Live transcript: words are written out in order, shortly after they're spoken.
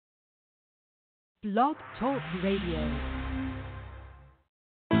Blog Talk Radio.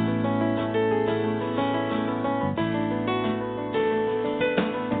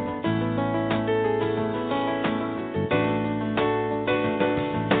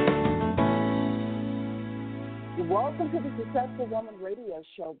 Welcome to the Successful Woman Radio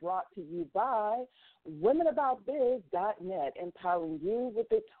Show, brought to you by WomenAboutBiz.net, empowering you with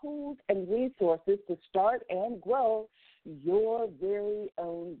the tools and resources to start and grow your very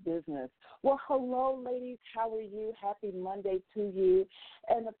own business. Well, hello, ladies. How are you? Happy Monday to you.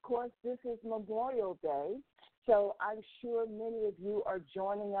 And, of course, this is Memorial Day. So I'm sure many of you are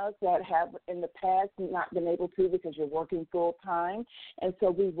joining us that have in the past not been able to because you're working full time. And so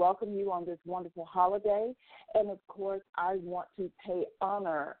we welcome you on this wonderful holiday. And, of course, I want to pay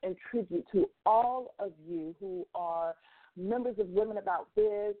honor and tribute to all of you who are members of Women About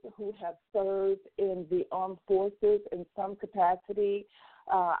Biz, who have served in the armed forces in some capacity.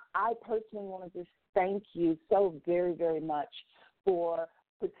 I personally want to just thank you so very, very much for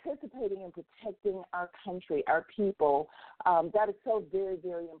participating in protecting our country, our people. That is so very,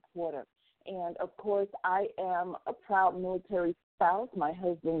 very important. And, of course, I am a proud military spouse. My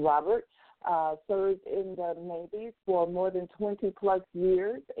husband, Robert, served in the Navy for more than 20-plus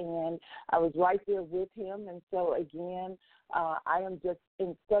years, and I was right there with him. And so, again, I am just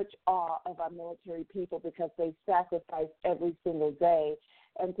in such awe of our military people because they sacrifice every single day.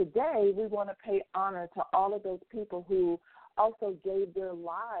 And today we want to pay honor to all of those people who also gave their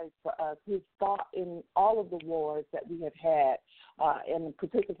lives for us, who fought in all of the wars that we have had and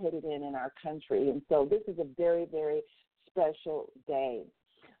participated in our country. And so this is a very, very special day.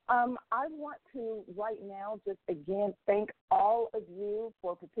 I want to right now just again thank all of you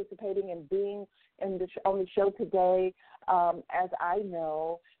for participating and being on the show today. As I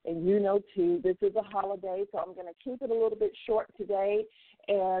know, and you know too, this is a holiday, so I'm going to keep it a little bit short today.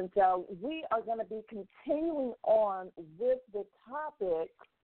 And we are going to be continuing on with the topic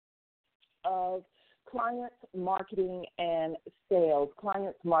of clients, marketing, and sales.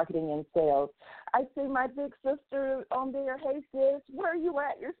 Clients, marketing, and sales. I see my big sister on there. Hey, sis, where are you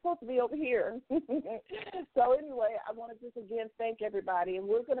at? You're supposed to be over here. So anyway, I want to just again thank everybody. And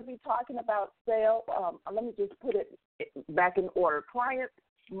we're going to be talking about sales. Let me just put it back in order. Clients,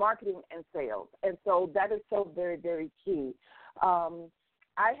 marketing, and sales. And so that is so very, very key.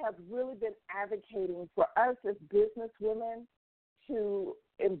 I have really been advocating for us as business women to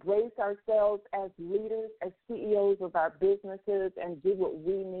embrace ourselves as leaders, as CEOs of our businesses, and do what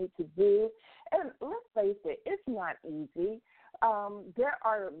we need to do. And let's face it, it's not easy. There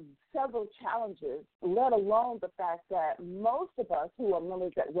are several challenges, let alone the fact that most of us who are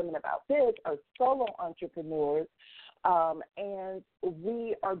members at Women About Biz are solo entrepreneurs, and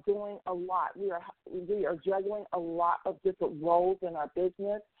we are doing a lot. We are juggling a lot of different roles in our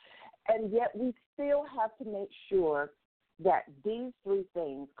business, and yet we still have to make sure that these three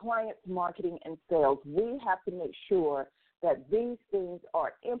things, clients, marketing, and sales, we have to make sure that these things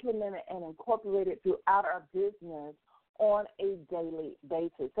are implemented and incorporated throughout our business on a daily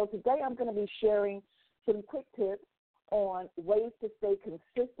basis. So today I'm going to be sharing some quick tips on ways to stay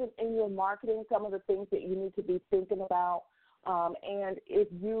consistent in your marketing, some of the things that you need to be thinking about. And if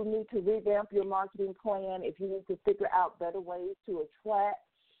you need to revamp your marketing plan, if you need to figure out better ways to attract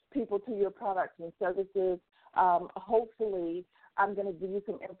people to your products and services, hopefully I'm going to give you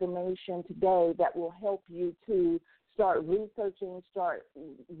some information today that will help you to start researching, start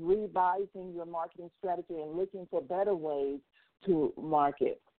revising your marketing strategy and looking for better ways to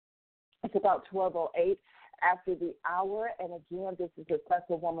market. It's about 12:08 after the hour, and again, this is the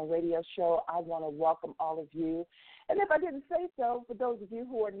Successful Woman Radio Show. I want to welcome all of you. And if I didn't say so, for those of you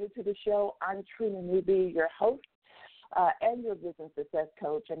who are new to the show, I'm Trina Newby, your host and your business success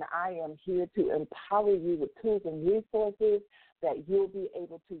coach, and I am here to empower you with tools and resources that you'll be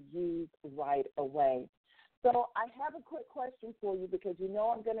able to use right away. So I have a quick question for you because you know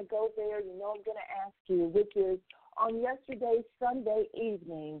I'm going to go there, you know I'm going to ask you, which is, on yesterday's Sunday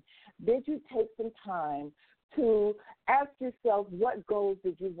evening, did you take some time to ask yourself what goals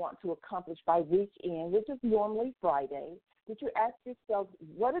did you want to accomplish by weekend, which is normally Friday? Did you ask yourself,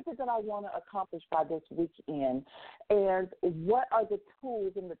 what is it that I want to accomplish by this weekend? And what are the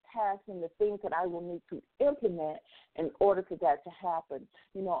tools and the tasks and the things that I will need to implement in order for that to happen?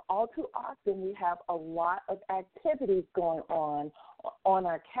 You know, all too often we have a lot of activities going on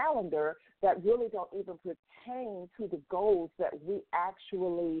our calendar that really don't even pertain to the goals that we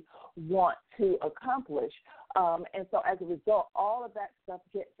actually want to accomplish. And so as a result, all of that stuff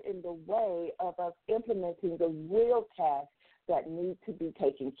gets in the way of us implementing the real tasks that need to be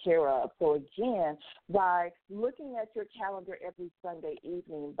taken care of. So, again, by looking at your calendar every Sunday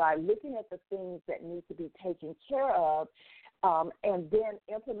evening, by looking at the things that need to be taken care of, and then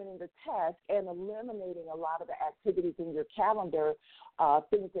implementing the task and eliminating a lot of the activities in your calendar,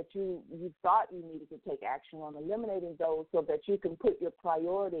 things that you thought you needed to take action on, eliminating those so that you can put your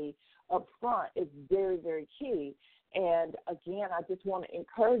priority up front is very, very key. And, again, I just want to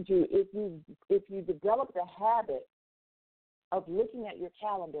encourage you, if you develop the habit of looking at your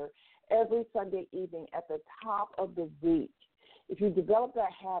calendar every Sunday evening at the top of the week, if you develop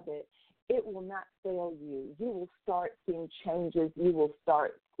that habit, it will not fail you. You will start seeing changes. You will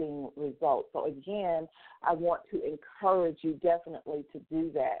start seeing results. So, again, I want to encourage you definitely to do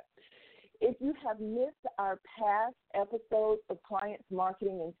that. If you have missed our past episodes of Clients,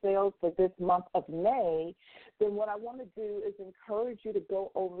 Marketing, and Sales for this month of May, then what I want to do is encourage you to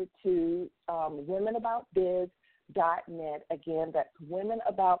go over to womenaboutbiz.net. Again, that's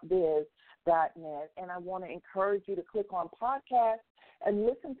womenaboutbiz.net. And I want to encourage you to click on podcast and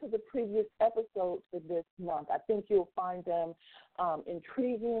listen to the previous episodes for this month. I think you'll find them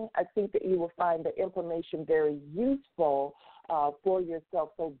intriguing. I think that you will find the information very useful for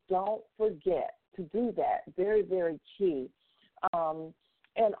yourself. So don't forget to do that. Very, very key.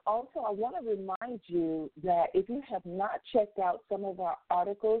 And also, I want to remind you that if you have not checked out some of our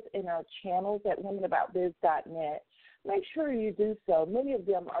articles in our channels at womenaboutbiz.net, make sure you do so. Many of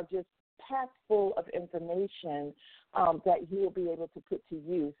them are just packed full of information that you will be able to put to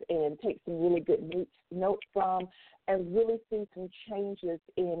use and take some really good notes from and really see some changes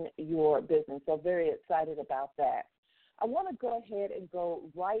in your business. So very excited about that. I want to go ahead and go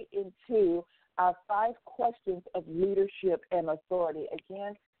right into our 5 questions of leadership and authority.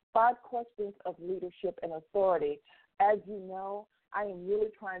 Again, 5 questions of leadership and authority. As you know, I am really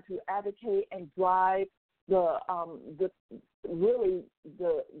trying to advocate and drive the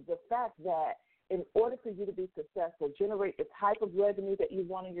fact that in order for you to be successful, generate the type of revenue that you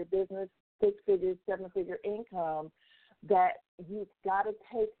want in your business, 6-figure, 7-figure income, that you've got to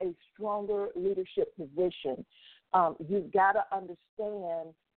take a stronger leadership position. You've got to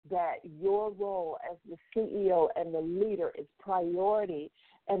understand that your role as the CEO and the leader is priority,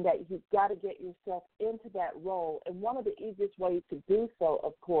 and that you've got to get yourself into that role. And one of the easiest ways to do so,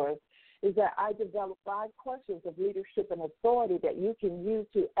 of course, is that I developed 5 questions of leadership and authority that you can use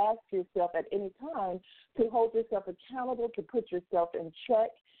to ask yourself at any time to hold yourself accountable, to put yourself in check.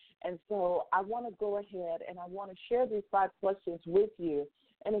 And so I want to go ahead and I want to share these 5 questions with you.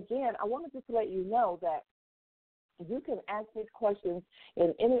 And again, I want to just let you know that you can ask these questions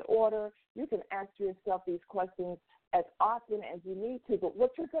in any order. You can ask yourself these questions as often as you need to. But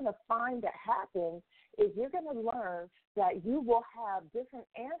what you're going to find that happens is you're going to learn that you will have different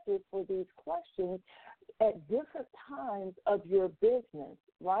answers for these questions at different times of your business,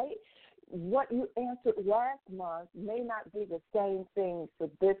 right? What you answered last month may not be the same thing for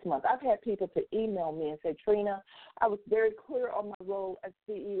this month. I've had people to email me and say, Trina, I was very clear on my role as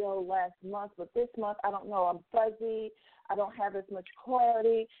CEO last month, but this month, I don't know, I'm fuzzy, I don't have as much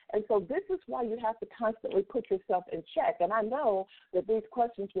clarity. And so this is why you have to constantly put yourself in check. And I know that these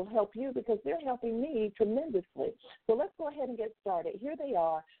questions will help you because they're helping me tremendously. So let's go ahead and get started. Here they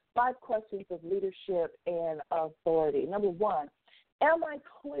are, 5 questions of leadership and authority. Number 1, am I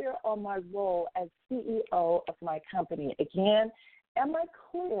clear on my role as CEO of my company? Again, am I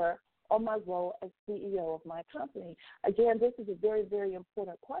clear on my role as CEO of my company? Again, this is a very, very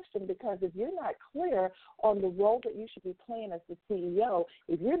important question because if you're not clear on the role that you should be playing as the CEO,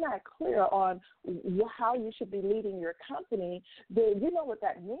 if you're not clear on how you should be leading your company, then you know what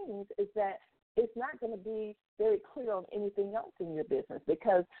that means is that it's not going to be very clear on anything else in your business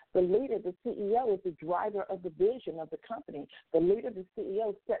because the leader, the CEO, is the driver of the vision of the company. The leader, the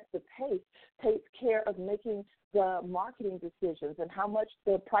CEO, sets the pace, takes care of making the marketing decisions and how much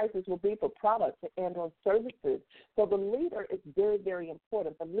the prices will be for products and or services. So the leader is very, very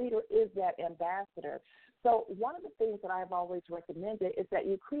important. The leader is that ambassador. So one of the things that I've always recommended is that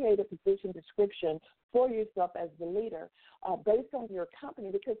you create a position description for yourself as the leader based on your company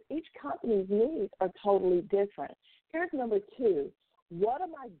because each company's needs are totally different. Here's number 2. What are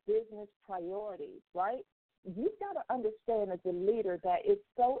my business priorities, right? You've got to understand as a leader that it's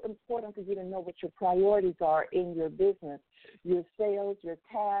so important for you to know what your priorities are in your business, your sales, your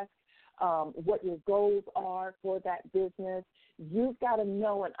tasks, what your goals are for that business. You've got to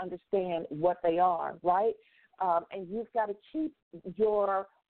know and understand what they are, right? And you've got to keep your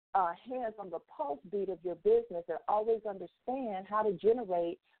hands on the pulse beat of your business and always understand how to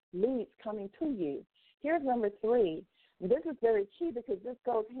generate leads coming to you. Here's number 3. This is very key because this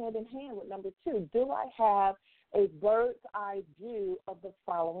goes hand in hand with number 2. Do I have a bird's eye view of the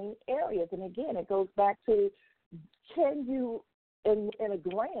following areas. And again, it goes back to, can you, in a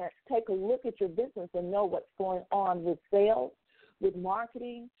glance, take a look at your business and know what's going on with sales, with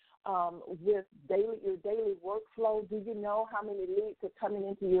marketing, with your daily workflow? Do you know how many leads are coming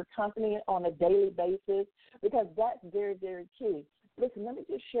into your company on a daily basis? Because that's very, very key. Listen, let me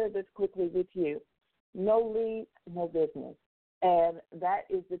just share this quickly with you. No leads, no business. And that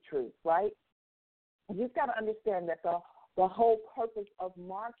is the truth, right? You've got to understand that the whole purpose of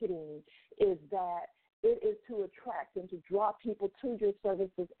marketing is that it is to attract and to draw people to your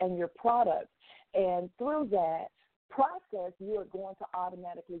services and your products. And through that process, you are going to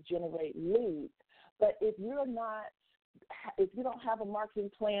automatically generate leads. But if you don't have a marketing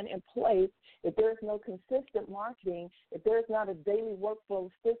plan in place, if there's no consistent marketing, if there's not a daily workflow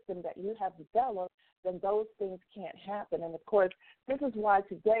system that you have developed, then those things can't happen. And, of course, this is why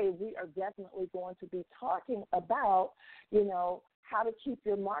today we are definitely going to be talking about, how to keep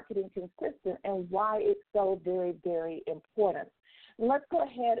your marketing consistent and why it's so very, very important. And let's go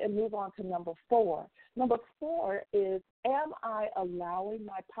ahead and move on to number 4. Number 4 is, am I allowing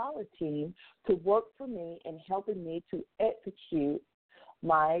my power team to work for me and helping me to execute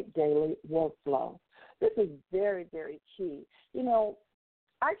my daily workflow? This is very, very key.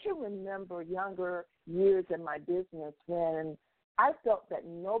 I can remember younger years in my business when I felt that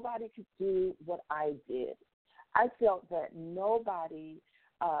nobody could do what I did. I felt that nobody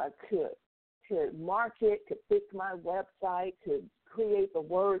could market, could fix my website, could create the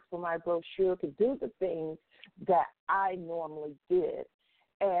words for my brochure, could do the things that I normally did.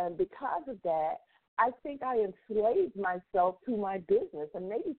 And because of that, I think I enslaved myself to my business. And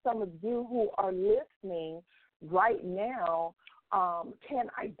maybe some of you who are listening right now can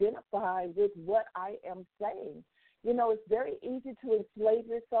identify with what I am saying. It's very easy to enslave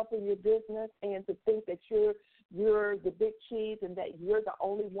yourself in your business and to think that you're the big cheese and that you're the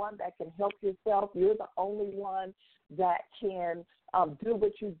only one that can help yourself. You're the only one that can do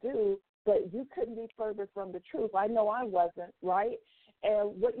what you do, but you couldn't be further from the truth. I know I wasn't, right?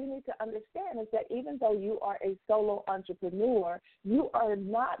 And what you need to understand is that even though you are a solo entrepreneur, you are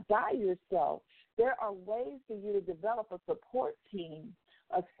not by yourself. There are ways for you to develop a support team,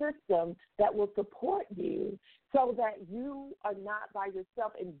 a system that will support you so that you are not by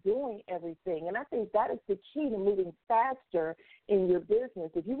yourself in doing everything. And I think that is the key to moving faster in your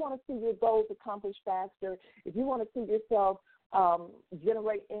business. If you want to see your goals accomplished faster, if you want to see yourself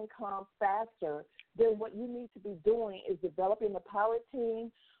generate income faster, then what you need to be doing is developing a power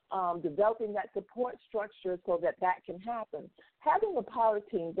team, developing that support structure so that can happen. Having a power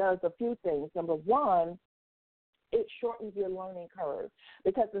team does a few things. Number one, it shortens your learning curve,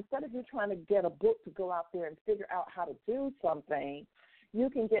 because instead of you trying to get a book to go out there and figure out how to do something, you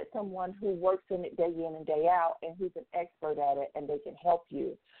can get someone who works in it day in and day out and who's an expert at it, and they can help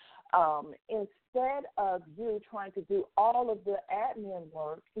you. Instead of you trying to do all of the admin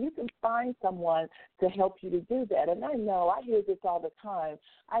work, you can find someone to help you to do that. And I know, I hear this all the time.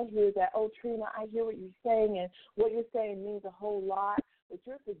 I hear that, oh, Trina, I hear what you're saying, and what you're saying means a whole lot, but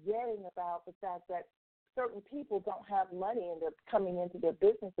you're forgetting about the fact that certain people don't have money and they're coming into their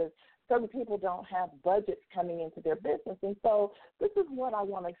businesses. Certain people don't have budgets coming into their business. And so this is what I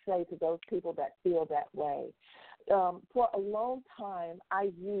want to say to those people that feel that way. For a long time, I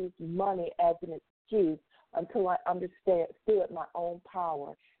used money as an excuse until I understood my own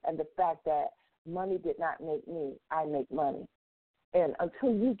power and the fact that money did not make me, I make money. And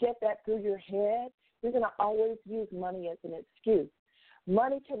until you get that through your head, you're going to always use money as an excuse.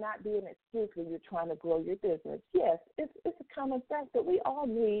 Money cannot be an excuse when you're trying to grow your business. Yes, it's a common fact that we all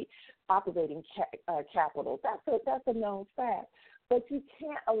need operating capital. That's a known fact. But you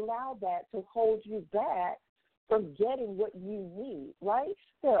can't allow that to hold you back from getting what you need, right?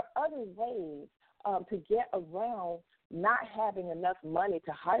 There are other ways to get around not having enough money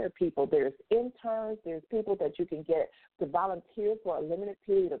to hire people. There's interns. There's people that you can get to volunteer for a limited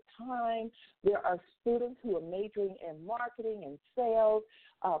period of time. There are students who are majoring in marketing and sales,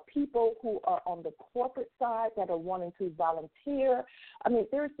 people who are on the corporate side that are wanting to volunteer. I mean,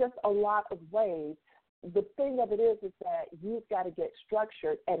 there's just a lot of ways. The thing of it is that you've got to get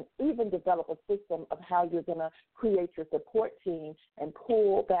structured and even develop a system of how you're going to create your support team and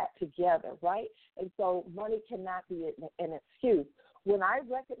pull that together, right? And so money cannot be an excuse. When I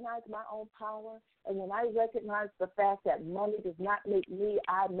recognize my own power and when I recognize the fact that money does not make me,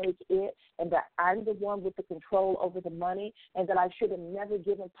 I make it, and that I'm the one with the control over the money, and that I should have never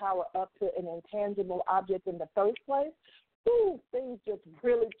given power up to an intangible object in the first place, things just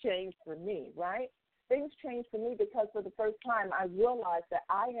really changed for me, right? things changed for me because for the first time I realized that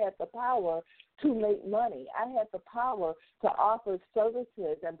I had the power to make money. I had the power to offer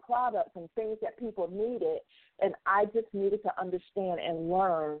services and products and things that people needed, and I just needed to understand and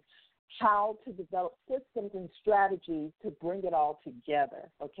learn how to develop systems and strategies to bring it all together,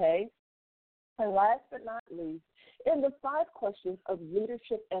 okay? And last but not least, in the 5 questions of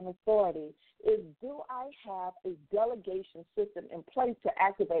leadership and authority is, do I have a delegation system in place to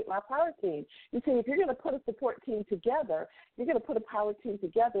activate my power team? You see, if you're going to put a support team together, you're going to put a power team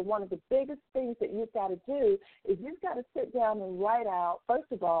together, one of the biggest things that you've got to do is you've got to sit down and write out,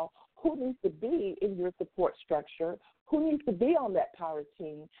 first of all, who needs to be in your support structure, who needs to be on that power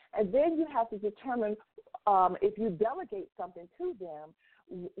team, and then you have to determine if you delegate something to them,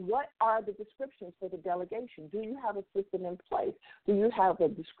 what are the descriptions for the delegation? Do you have a system in place? Do you have a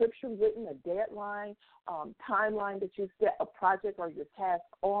description written, a deadline, timeline that you set a project or your task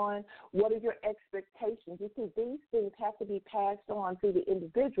on? What are your expectations? You see, these things have to be passed on to the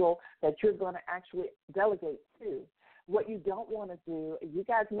individual that you're going to actually delegate to. What you don't want to do, you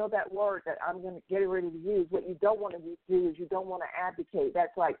guys know that word that I'm going to get ready to use. What you don't want to do is you don't want to advocate.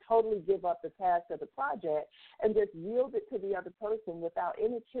 That's like totally give up the task of the project and just yield it to the other person without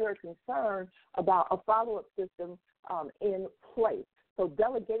any care or concern about a follow-up system in place. So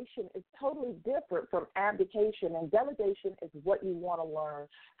delegation is totally different from abdication, and delegation is what you want to learn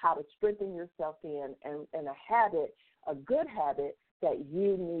how to strengthen yourself in and a habit, a good habit that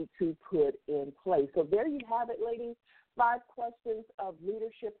you need to put in place. So there you have it, ladies. 5 questions of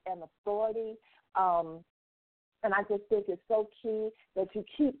leadership and authority. And I just think it's so key that you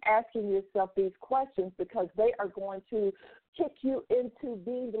keep asking yourself these questions because they are going to kick you into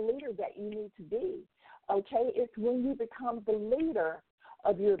being the leader that you need to be. Okay? It's when you become the leader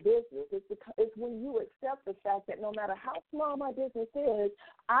of your business. It's when you accept the fact that no matter how small my business is,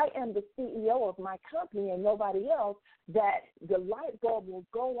 I am the CEO of my company and nobody else, that the light bulb will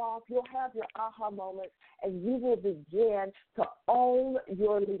go off, you'll have your aha moments, and you will begin to own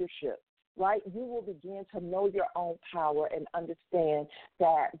your leadership, right? You will begin to know your own power and understand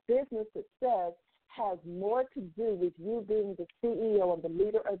that business success has more to do with you being the CEO and the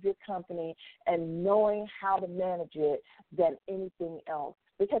leader of your company and knowing how to manage it than anything else,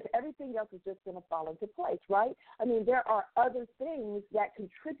 because everything else is just going to fall into place, right? I mean, there are other things that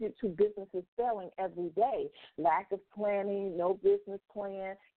contribute to businesses failing every day. Lack of planning, no business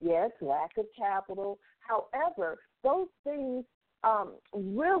plan, yes, lack of capital. However, those things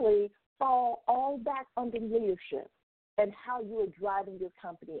really fall all back under leadership and how you are driving your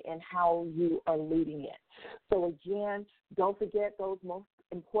company and how you are leading it. So again, don't forget those most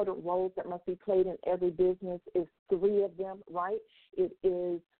important roles that must be played in every business is 3 of them, right? It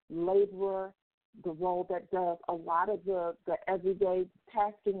is laborer, the role that does a lot of the everyday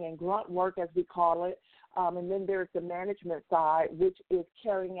tasking and grunt work, as we call it. And then there's the management side, which is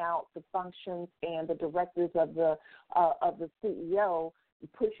carrying out the functions and the directives of the CEO,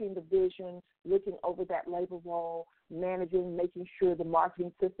 pushing the vision, looking over that labor role, managing, making sure the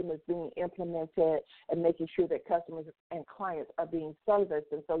marketing system is being implemented, and making sure that customers and clients are being serviced.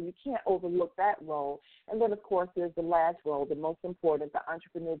 And so you can't overlook that role. And then, of course, there's the last role, the most important, the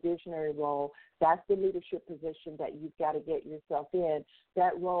entrepreneur visionary role. That's the leadership position that you've got to get yourself in.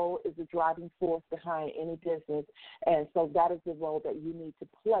 That role is the driving force behind any business. And so that is the role that you need to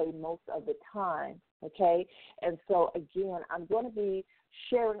play most of the time, okay? And so, again, I'm going to be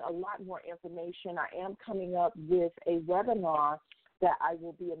sharing a lot more information. I am coming up with a webinar that I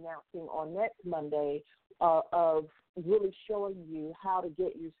will be announcing on next Monday of really showing you how to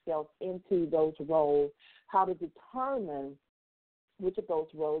get yourself into those roles, how to determine which of those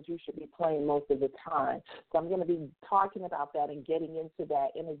roles you should be playing most of the time. So I'm going to be talking about that and getting into that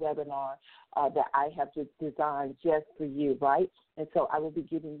in a webinar that I have just designed just for you, right? And so I will be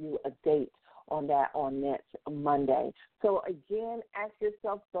giving you a date on that on next Monday. So again, ask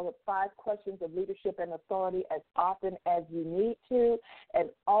yourself the 5 questions of leadership and authority as often as you need to, and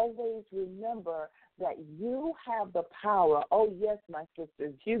always remember that you have the power. Oh, yes, my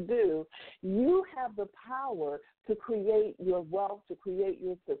sisters, you do. You have the power to create your wealth, to create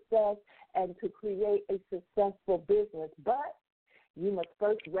your success, and to create a successful business. But you must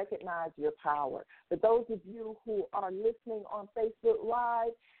first recognize your power. For those of you who are listening on Facebook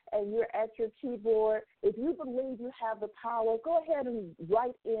Live and you're at your keyboard, if you believe you have the power, go ahead and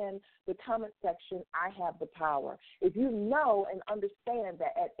write in the comment section, I have the power. If you know and understand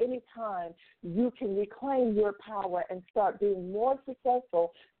that at any time you can reclaim your power and start being more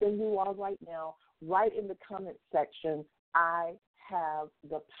successful than you are right now, write in the comment section, I have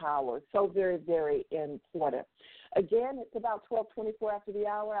the power. So very, very important. Again, it's about 12:24 after the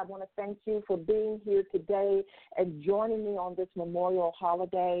hour. I want to thank you for being here today and joining me on this Memorial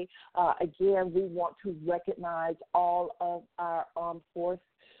holiday. Again, we want to recognize all of our armed force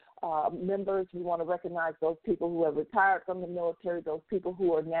members. We want to recognize those people who have retired from the military, those people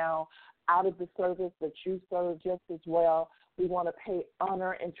who are now out of the service that you serve just as well. We want to pay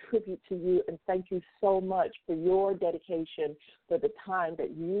honor and tribute to you and thank you so much for your dedication for the time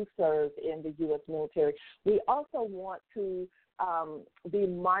that you served in the U.S. military. We also want to be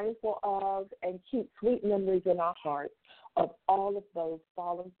mindful of and keep sweet memories in our hearts of all of those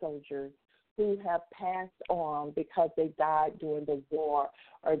fallen soldiers who have passed on because they died during the war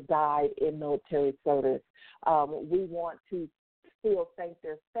or died in military service. We want to still thank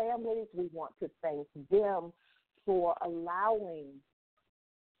their families. We want to thank them for allowing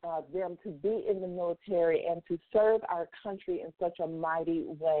them to be in the military and to serve our country in such a mighty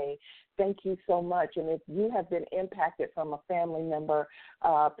way. Thank you so much. And if you have been impacted from a family member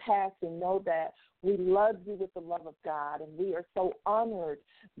passing, know that we love you with the love of God, and we are so honored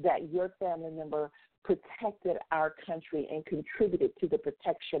that your family member protected our country and contributed to the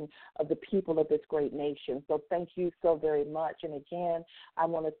protection of the people of this great nation. So thank you so very much. And again, I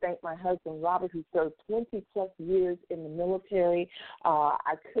want to thank my husband, Robert, who served 20-plus years in the military.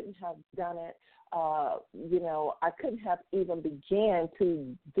 I couldn't have done it. I couldn't have even began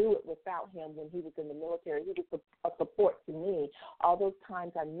to do it without him when he was in the military. He was a support to me. All those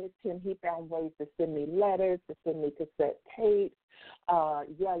times I missed him, he found ways to send me letters, to send me cassette tapes.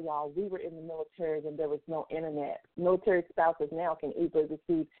 Y'all, we were in the military when there was no internet. Military spouses now can easily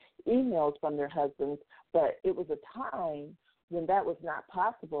receive emails from their husbands, but it was a time when that was not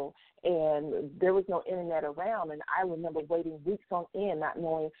possible, and there was no internet around. And I remember waiting weeks on end, not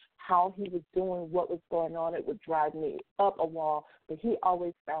knowing how he was doing, what was going on. It would drive me up a wall, but he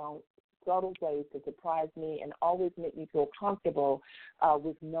always found subtle ways to surprise me and always make me feel comfortable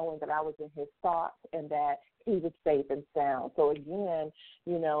with knowing that I was in his thoughts and that he was safe and sound. So again,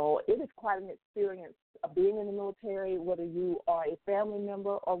 it is quite an experience of being in the military, whether you are a family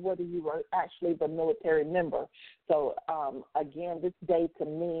member or whether you are actually the military member. So again, this day to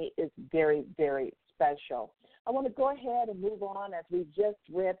me is very, very special. I want to go ahead and move on as we just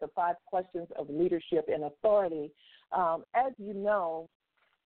read the 5 questions of leadership and authority. As you know,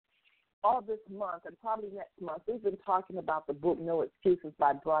 all this month and probably next month, we've been talking about the book No Excuses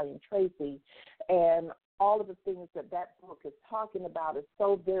by Brian Tracy, and all of the things that book is talking about is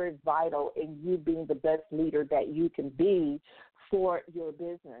so very vital in you being the best leader that you can be for your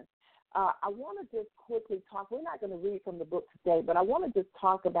business. I want to just quickly talk. We're not going to read from the book today, but I want to just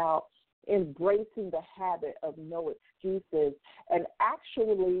talk about embracing the habit of no excuses. And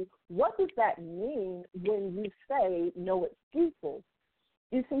actually, what does that mean when you say no excuses?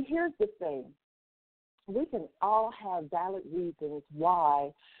 You see, here's the thing. We can all have valid reasons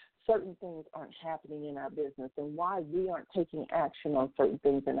why certain things aren't happening in our business and why we aren't taking action on certain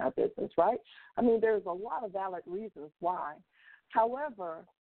things in our business, right? I mean, there's a lot of valid reasons why. However,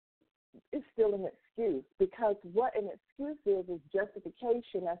 it's still an excuse, because what an excuse is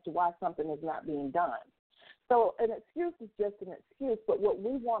justification as to why something is not being done. So an excuse is just an excuse, but what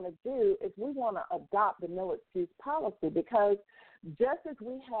we want to do is we want to adopt the no excuse policy, because just as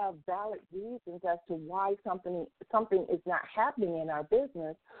we have valid reasons as to why something is not happening in our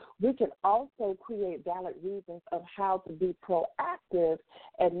business, we can also create valid reasons of how to be proactive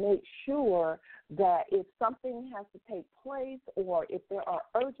and make sure that if something has to take place or if there are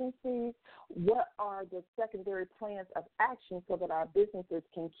urgencies, what are the secondary plans of action so that our businesses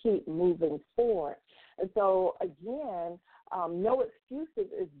can keep moving forward. And so, again, no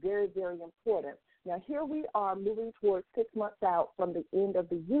excuses is very, very important. Now, here we are moving towards 6 months out from the end of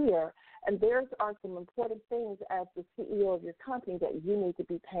the year, and there are some important things as the CEO of your company that you need to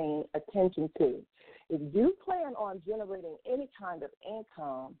be paying attention to. If you plan on generating any kind of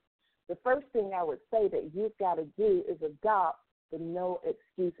income, the first thing I would say that you've got to do is adopt the no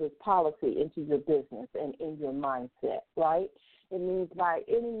excuses policy into your business and in your mindset, right? It means by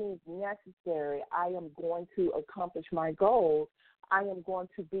any means necessary, I am going to accomplish my goals. I am going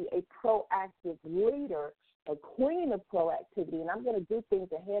to be a proactive leader, a queen of proactivity, and I'm going to do things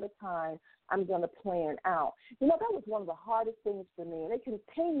ahead of time. I'm going to plan out. That was one of the hardest things for me, and it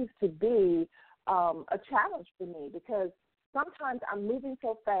continues to be a challenge for me, because sometimes I'm moving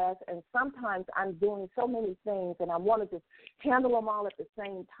so fast and sometimes I'm doing so many things and I want to just handle them all at the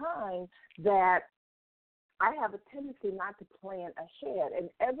same time that I have a tendency not to plan ahead. And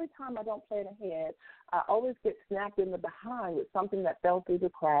every time I don't plan ahead, I always get snapped in the behind with something that fell through the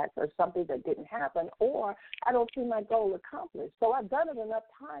cracks or something that didn't happen, or I don't see my goal accomplished. So I've done it enough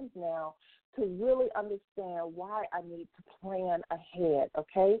times now to really understand why I need to plan ahead,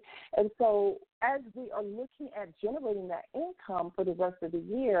 okay? And so as we are looking at generating that income for the rest of the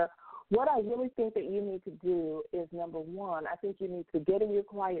year, what I really think that you need to do is, number one, I think you need to get in your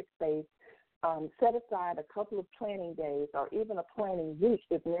quiet space, set aside a couple of planning days or even a planning week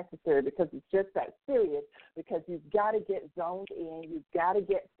if necessary, because it's just that serious, because you've got to get zoned in. You've got to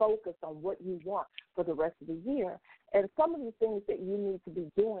get focused on what you want for the rest of the year. And some of the things that you need to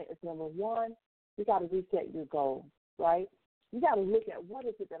be doing is, number one, you got to reset your goals, right? You got to look at what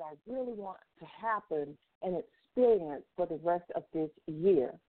is it that I really want to happen and experience for the rest of this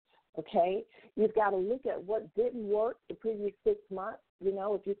year. Okay, you've got to look at what didn't work the previous 6 months. You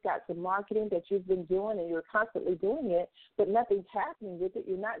know, if you've got some marketing that you've been doing and you're constantly doing it, but nothing's happening with it,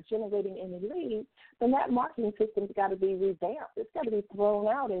 you're not generating any leads, then that marketing system's got to be revamped. It's got to be thrown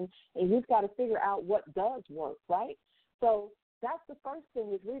out, and you've got to figure out what does work, right? So that's the first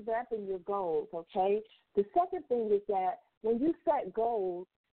thing, is revamping your goals, okay? The second thing is that when you set goals,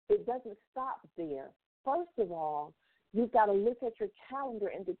 it doesn't stop there. First of all, you've got to look at your calendar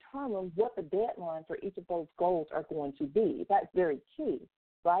and determine what the deadline for each of those goals are going to be. That's very key,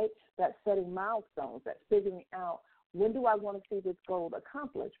 right? That's setting milestones. That's figuring out, when do I want to see this goal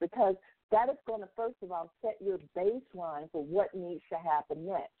accomplished? Because that is going to, first of all, set your baseline for what needs to happen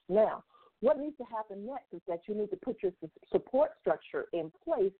next. Now, what needs to happen next is that you need to put your support structure in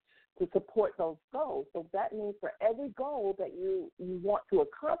place to support those goals. So that means for every goal that you want to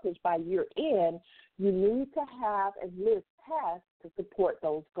accomplish by year end, you need to have and list tasks to support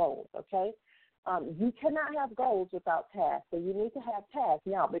those goals, okay? You cannot have goals without tasks, so you need to have tasks.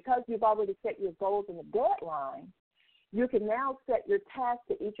 Now, because you've already set your goals and the deadline, you can now set your tasks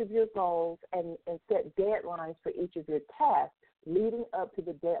to each of your goals and set deadlines for each of your tasks leading up to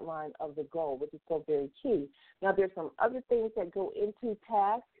the deadline of the goal, which is so very key. Now, there's some other things that go into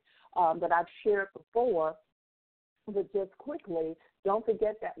tasks that I've shared before, but just quickly, don't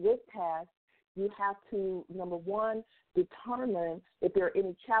forget that with tasks, you have to, number one, determine if there are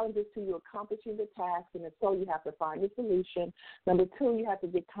any challenges to you accomplishing the task, and if so, you have to find a solution. Number two, you have to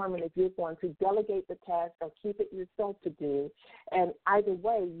determine if you're going to delegate the task or keep it yourself to do. And either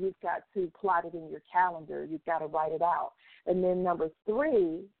way, you've got to plot it in your calendar. You've got to write it out. And then number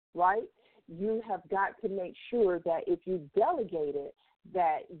three, right, you have got to make sure that if you delegate it,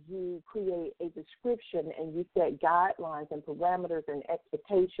 that you create a description and you set guidelines and parameters and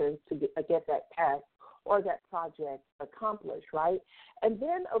expectations to get that task or that project accomplished, right? And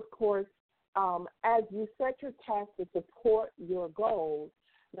then, of course, as you set your task to support your goals,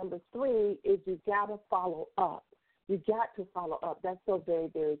 number three is you've got to follow up. You got to follow up. That's so very,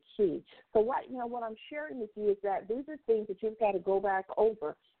 very key. So right now what I'm sharing with you is that these are things that you've got to go back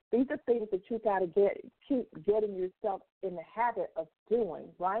over. These are things that you got to keep getting yourself in the habit of doing,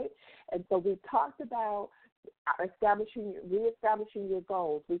 right? And so we talked about reestablishing your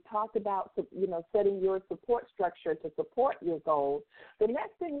goals. We talked about, setting your support structure to support your goals. The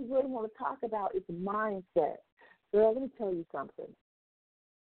next thing we really want to talk about is mindset. Girl, let me tell you something.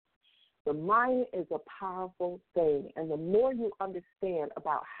 The mind is a powerful thing, and the more you understand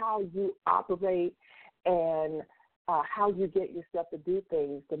about how you operate and how you get yourself to do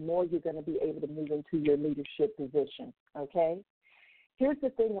things, the more you're going to be able to move into your leadership position, okay? Here's the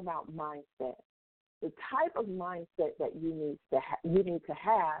thing about mindset. The type of mindset that you need to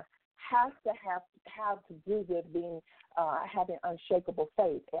have has to have to do with having unshakable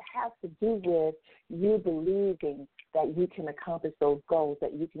faith. It has to do with you believing that you can accomplish those goals,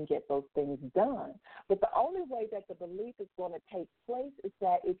 that you can get those things done. But the only way that the belief is going to take place is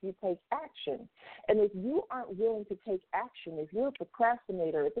that if you take action. And if you aren't willing to take action, if you're a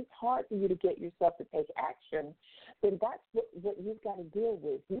procrastinator, if it's hard for you to get yourself to take action, then that's what you've got to deal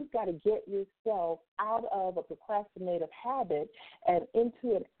with. You've got to get yourself out of a procrastinative habit and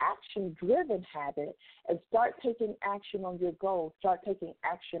into an action-driven habit and start taking action on your goals, start taking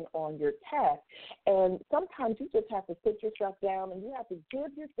action on your tasks. And sometimes you just have to sit yourself down and you have to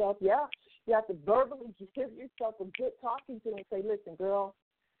give yourself, you have to verbally give yourself a good talking to and say, listen, girl,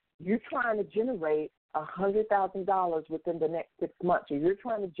 you're trying to generate $100,000 within the next 6 months, or you're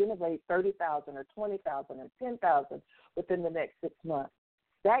trying to generate $30,000 or $20,000 or $10,000 within the next 6 months.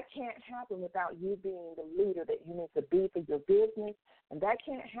 That can't happen without you being the leader that you need to be for your business, and that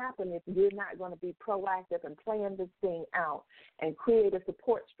can't happen if you're not going to be proactive and plan this thing out and create a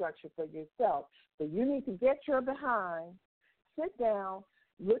support structure for yourself. So you need to get your behind, sit down,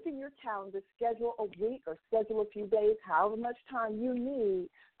 look in your calendar, schedule a week or schedule a few days, however much time you need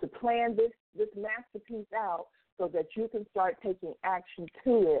to plan this masterpiece out so that you can start taking action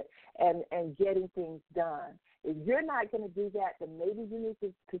to it and getting things done. If you're not going to do that, then maybe you need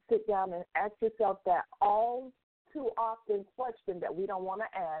to sit down and ask yourself that all too often question that we don't want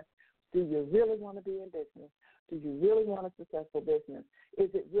to ask. Do you really want to be in business? Do you really want a successful business?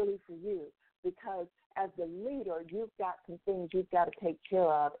 Is it really for you? Because as the leader, you've got some things you've got to take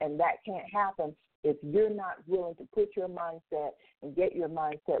care of, and that can't happen if you're not willing to put your mindset and get your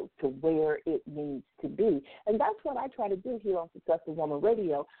mindset to where it needs to be. And that's what I try to do here on Successful Woman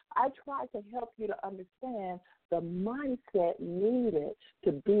Radio. I try to help you to understand the mindset needed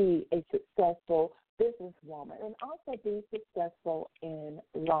to be a successful businesswoman and also be successful in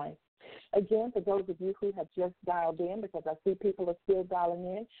life. Again, for those of you who have just dialed in, because I see people are still dialing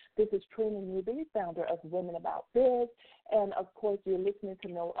in, this is Trina Newby, founder of Women About Biz. And, of course, you're listening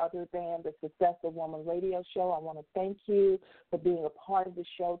to no other than the Successful Woman Radio Show. I want to thank you for being a part of the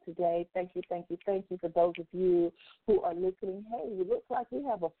show today. Thank you, thank you, thank you for those of you who are listening. Hey, it looks like we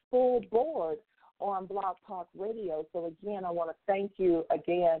have a full board on Blog Talk Radio. So, again, I want to thank you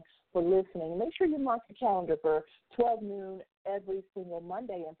again for listening. Make sure you mark your calendar for 12 noon every single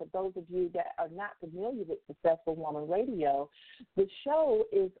Monday. And for those of you that are not familiar with Successful Woman Radio, the show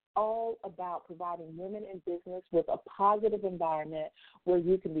is all about providing women in business with a positive environment where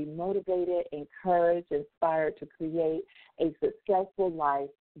you can be motivated, encouraged, inspired to create a successful life,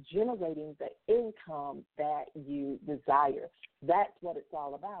 generating the income that you desire. That's what it's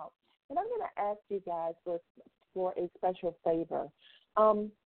all about. And I'm going to ask you guys for a special favor.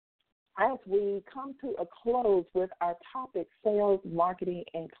 As we come to a close with our topic, sales, marketing,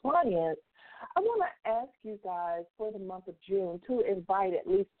 and clients, I want to ask you guys for the month of June to invite at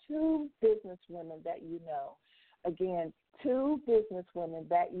least 2 businesswomen that you know. Again, 2 businesswomen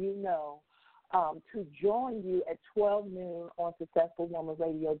that you know to join you at 12 noon on Successful Woman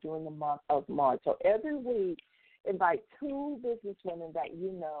Radio during the month of March. So every week, invite 2 businesswomen that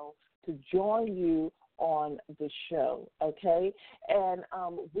you know to join you on the show, okay? And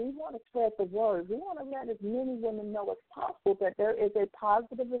we want to spread the word. We want to let as many women know as possible that there is a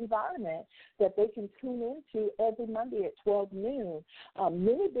positive environment that they can tune into every Monday at 12 noon.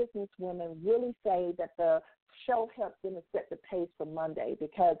 Many business women really say that the show helps them to set the pace for Monday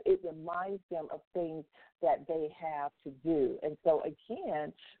because it reminds them of things that they have to do. And so,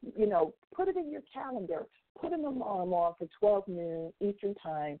 again, you know, put it in your calendar. Put an alarm on for 12 noon Eastern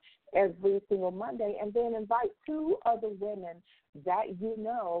Time every single Monday, and then invite 2 other women that you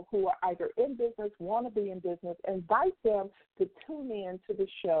know who are either in business, want to be in business. Invite them to tune in to the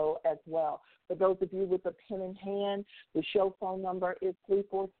show as well. For those of you with a pen in hand, the show phone number is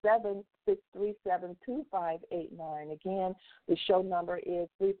 347-637-2589. Again, the show number is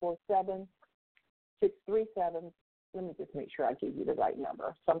 347-637. Let me just make sure I give you the right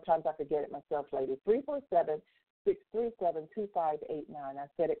number. Sometimes I forget it myself, ladies. 347-637-2589. I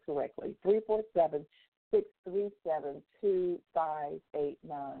said it correctly.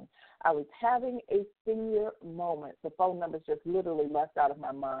 347-637-2589. I was having a senior moment. The phone number's just literally left out of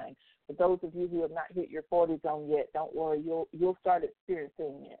my mind. For those of you who have not hit your 40 zone yet, don't worry. You'll start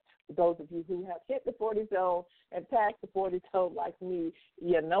experiencing it. For those of you who have hit the 40 zone and passed the 40 zone like me,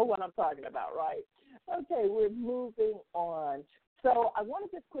 you know what I'm talking about, right? Okay, we're moving on. So I want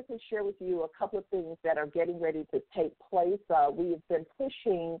to just quickly share with you a couple of things that are getting ready to take place. We have been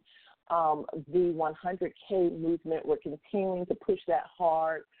pushing the 100K movement. We're continuing to push that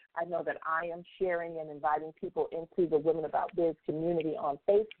hard. I know that I am sharing and inviting people into the Women About Biz community on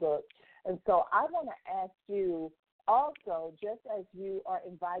Facebook. And so I want to ask you also, just as you are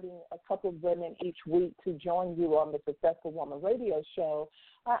inviting a couple of women each week to join you on the Successful Woman Radio Show,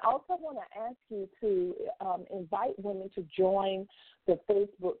 I also want to ask you to invite women to join the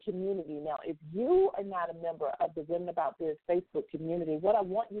Facebook community. Now, if you are not a member of the Women About Biz Facebook community, what I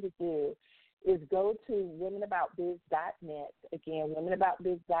want you to do is go to womenaboutbiz.net. Again,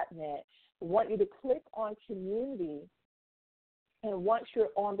 womenaboutbiz.net. I want you to click on community, and once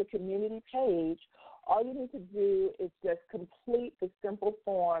you're on the community page, all you need to do is just complete the simple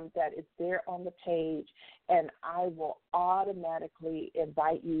form that is there on the page, and I will automatically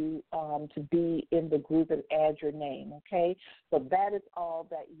invite you to be in the group and add your name, okay? So that is all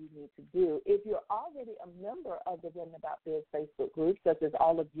that you need to do. If you're already a member of the Women About Biz Facebook group, such as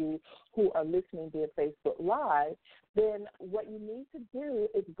all of you who are listening via Facebook Live, then what you need to do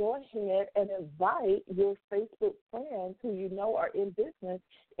is go ahead and invite your Facebook friends who you know are in business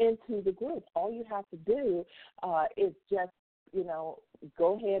into the group. All you have to do is just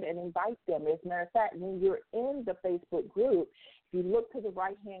go ahead and invite them. As a matter of fact, when you're in the Facebook group, if you look to the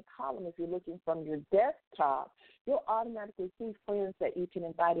right-hand column, if you're looking from your desktop, you'll automatically see friends that you can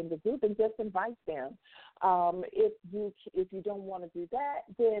invite in the group and just invite them. If you don't want to do that,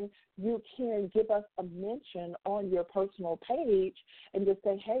 then you can give us a mention on your personal page and just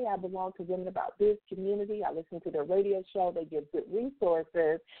say, hey, I belong to Women About Biz community. I listen to their radio show. They give good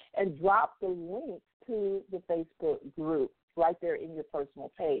resources, and drop the link to the Facebook group right there in your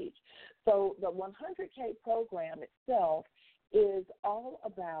personal page. So the 100K program itself is all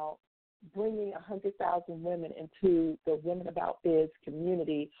about bringing 100,000 women into the Women About Biz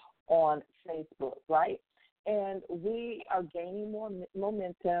community on Facebook, right? And we are gaining more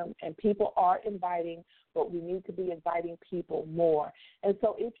momentum, and people are inviting, but we need to be inviting people more. And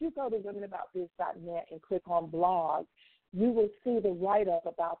so if you go to womenaboutbiz.net and click on blog, you will see the write-up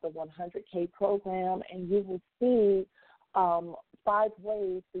about the 100K program, and you will see 5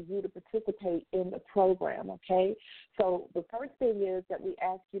 ways for you to participate in the program, okay? So the first thing is that we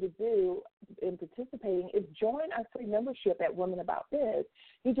ask you to do in participating is join our free membership at Women About Biz.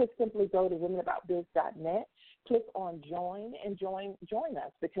 You just simply go to womenaboutbiz.net, click on join, and join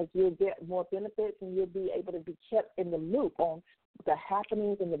us, because you'll get more benefits, and you'll be able to be kept in the loop on the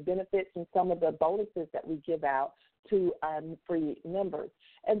happenings and the benefits and some of the bonuses that we give out to our free members.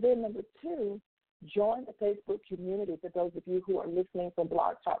 And then number 2, join the Facebook community. For those of you who are listening from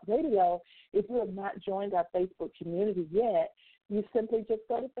Blog Talk Radio, if you have not joined our Facebook community yet, you simply just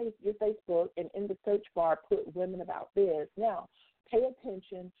go to your Facebook and in the search bar put Women About Biz. Now, pay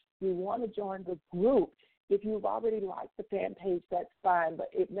attention. You want to join the group. If you've already liked the fan page, that's fine,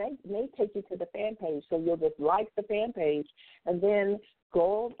 but it may take you to the fan page, so you'll just like the fan page and then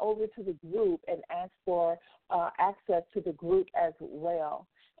go over to the group and ask for access to the group as well.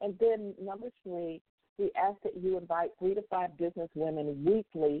 And then number 3, we ask that you invite 3 to 5 business women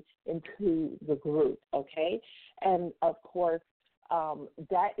weekly into the group, okay? And, of course,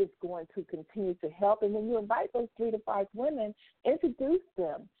 that is going to continue to help. And when you invite those 3 to 5 women, introduce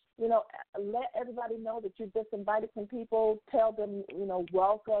them. Let everybody know that you just invited some people. Tell them,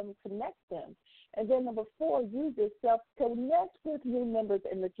 welcome, connect them. And then number 4, use yourself, connect with new members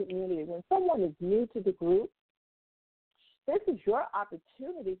in the community. When someone is new to the group, this is your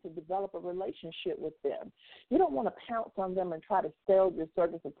opportunity to develop a relationship with them. You don't want to pounce on them and try to sell your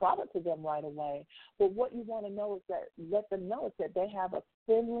service or product to them right away. But what you want to know is that let them know is that they have a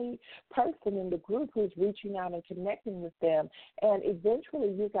friendly person in the group who's reaching out and connecting with them. And eventually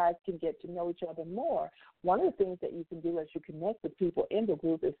you guys can get to know each other more. One of the things that you can do as you connect with people in the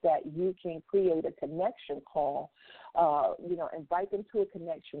group is that you can create a connection call, invite them to a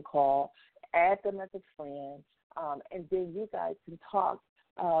connection call, add them as a friend, and then you guys can talk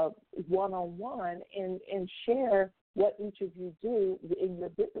one-on-one and share what each of you do in your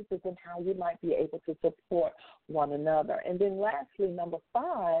businesses and how you might be able to support one another. And then lastly, number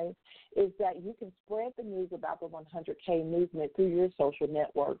 5 is that you can spread the news about the 100K movement through your social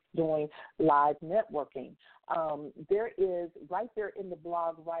networks doing live networking. There is, right there in the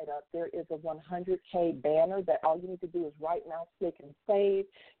blog write-up, there is a 100K banner that all you need to do is right now click and save.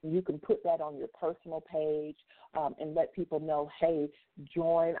 You can put that on your personal page and let people know, hey,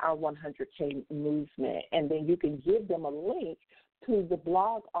 join our 100K movement. And then you can give them a link to the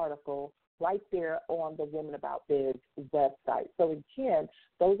blog article right there on the Women About Biz website. So again,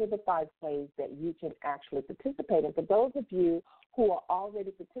 those are the 5 ways that you can actually participate. And for those of you who are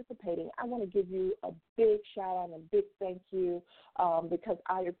already participating, I want to give you a big shout-out and a big thank you because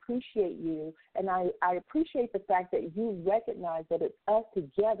I appreciate you, and I appreciate the fact that you recognize that it's us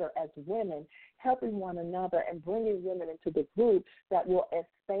together as women helping one another and bringing women into the group that will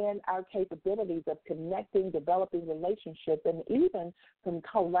expand our capabilities of connecting, developing relationships, and even some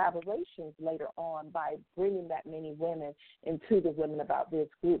collaborations later on by bringing that many women into the Women About Biz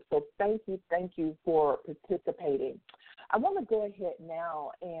group. So thank you for participating. I want to go ahead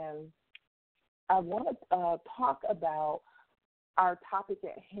now and I want to talk about our topic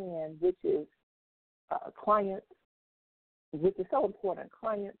at hand, which is clients, which is so important,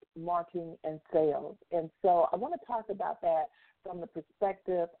 clients, marketing, and sales. And so I want to talk about that from the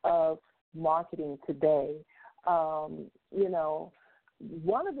perspective of marketing today. One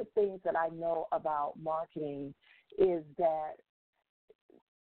of the things that I know about marketing is that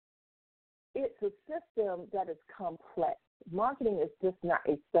it's a system that is complex. Marketing is just not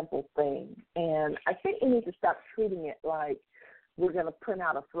a simple thing. And I think we need to stop treating it like we're going to print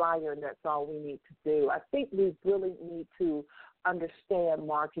out a flyer and that's all we need to do. I think we really need to understand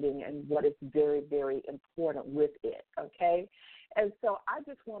marketing and what is very, very important with it, okay? And so I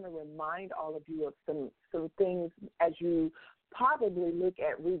just want to remind all of you of some things as you probably look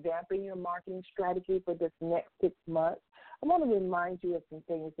at revamping your marketing strategy for this next 6 months, I want to remind you of some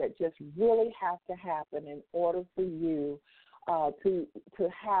things that just really have to happen in order for you to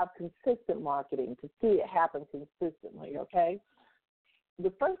have consistent marketing, to see it happen consistently, okay?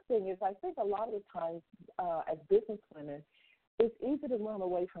 The first thing is I think a lot of the times as business women, it's easy to run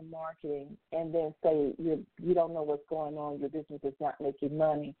away from marketing and then say you don't know what's going on, your business is not making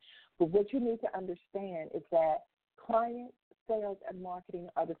money. But what you need to understand is that clients, sales, and marketing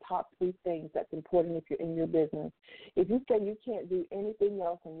are the top 3 things that's important if you're in your business. If you say you can't do anything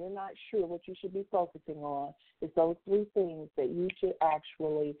else and you're not sure what you should be focusing on, it's those 3 things that you should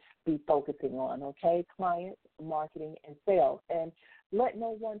actually be focusing on, okay? Clients, marketing, and sales. And let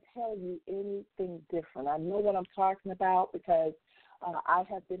no one tell you anything different. I know what I'm talking about because I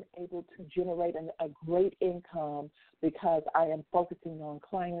have been able to generate a great income because I am focusing on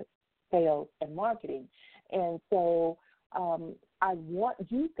clients, sales, and marketing. And so I want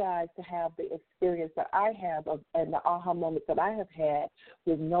you guys to have the experience that I have and the aha moments that I have had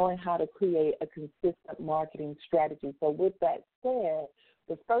with knowing how to create a consistent marketing strategy. So with that said,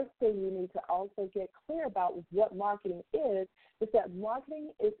 the first thing you need to also get clear about what marketing is that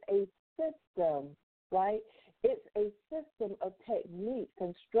marketing is a system, right? It's a system of techniques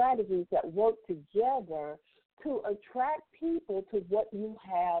and strategies that work together to attract people to what you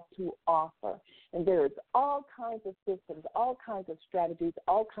have to offer. And there's all kinds of systems, all kinds of strategies,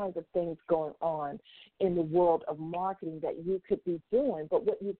 all kinds of things going on in the world of marketing that you could be doing. But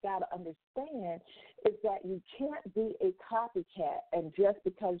what you've got to understand is that you can't be a copycat, and just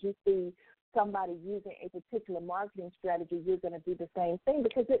because you see somebody using a particular marketing strategy, you're going to do the same thing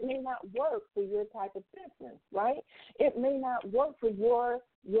because it may not work for your type of business, right? It may not work for your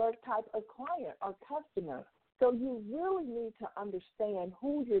type of client or customer. So you really need to understand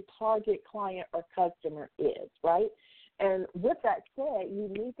who your target client or customer is, right? And with that said, you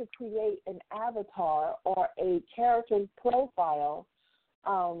need to create an avatar or a character profile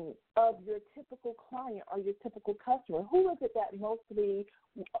of your typical client or your typical customer. Who is it that mostly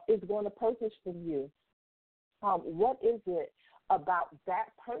is going to purchase from you? What is it about that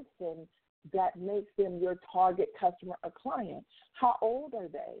person that makes them your target customer or client? How old are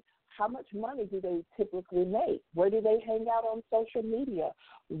they? How much money do they typically make? Where do they hang out on social media?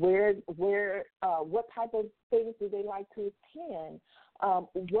 What type of things do they like to attend?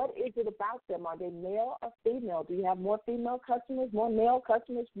 What is it about them? Are they male or female? Do you have more female customers, more male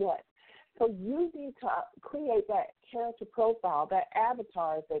customers? What? So you need to create that character profile, that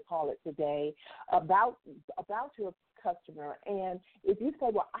avatar, as they call it today, about your customer. And if you say,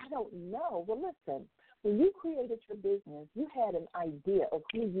 well, I don't know, well, listen, when you created your business, you had an idea of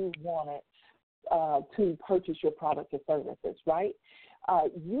who you wanted to purchase your products or services, right?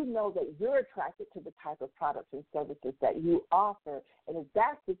 You know that you're attracted to the type of products and services that you offer. And if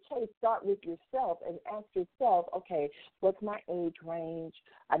that's the case, start with yourself and ask yourself, okay, what's my age range?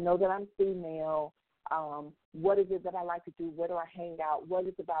 I know that I'm female. What is it that I like to do? Where do I hang out? What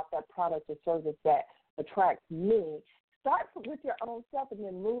is about that product or service that attracts me? Start with your own self and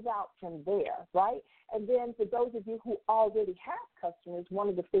then move out from there, right? And then for those of you who already have customers, one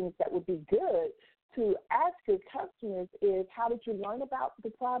of the things that would be good to ask your customers is, how did you learn about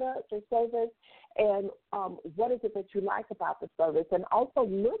the product or service, and what is it that you like about the service? And also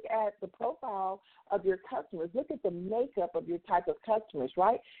look at the profile of your customers. Look at the makeup of your type of customers,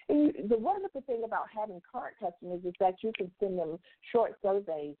 right? And the wonderful thing about having current customers is that you can send them short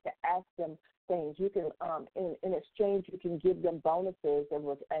surveys to ask them things. You can, in exchange, you can give them bonuses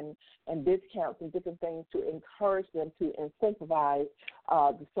and discounts and different things to encourage them to incentivize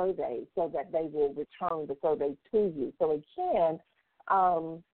the survey so that they will return the survey to you. So again,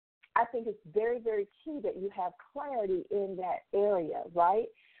 I think it's very, very key that you have clarity in that area, right?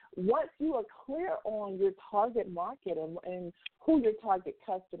 Once you are clear on your target market and who your target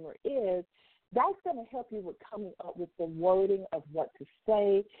customer is, that's going to help you with coming up with the wording of what to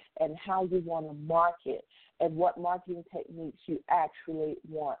say and how you want to market and what marketing techniques you actually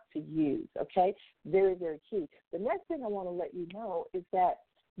want to use, okay? Very, very key. The next thing I want to let you know is that,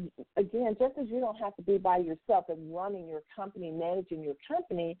 again, just as you don't have to be by yourself in running your company, managing your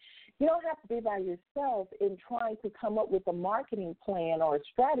company, you don't have to be by yourself in trying to come up with a marketing plan or a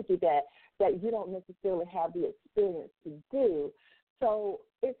strategy that you don't necessarily have the experience to do. So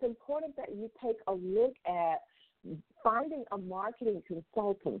it's important that you take a look at finding a marketing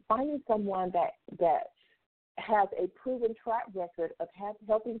consultant, finding someone that has a proven track record of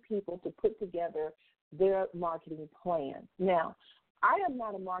helping people to put together their marketing plan. Now, I am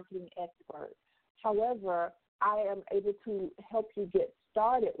not a marketing expert. However, I am able to help you get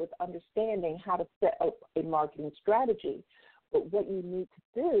started with understanding how to set up a marketing strategy. But what you need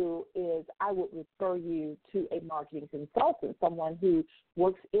to do is I would refer you to a marketing consultant, someone who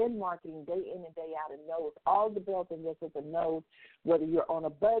works in marketing day in and day out and knows all the bells and whistles and knows whether you're on a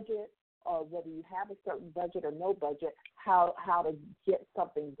budget or whether you have a certain budget or no budget, how to get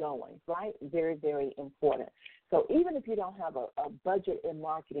something going, right? Very, very important. So even if you don't have a budget in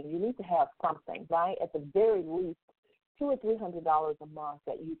marketing, you need to have something, right? At the very least, $200 or $300 a month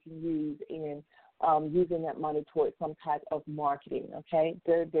that you can use in using that money towards some type of marketing, okay?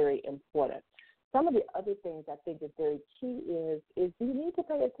 Very, very important. Some of the other things I think is very key is you need to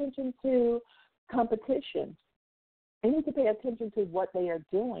pay attention to competition. You need to pay attention to what they are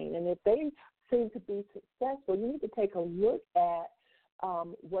doing. And if they seem to be successful, you need to take a look at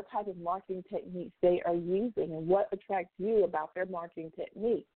what type of marketing techniques they are using and what attracts you about their marketing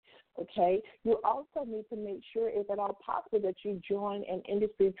techniques. Okay? You also need to make sure, if at all possible, that you join an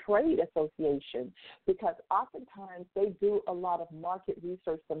industry trade association, because oftentimes they do a lot of market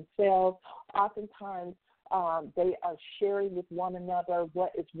research themselves. Oftentimes they are sharing with one another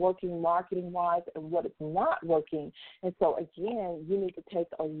what is working marketing-wise and what is not working. And so, again, you need to take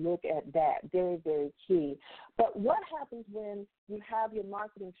a look at that. Very, very key. But what happens when you have your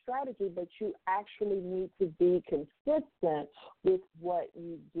marketing strategy, but you actually need to be consistent with what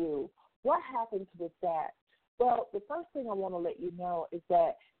you do? What happens with that? Well, the first thing I want to let you know is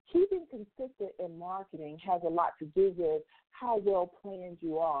that keeping consistent in marketing has a lot to do with how well planned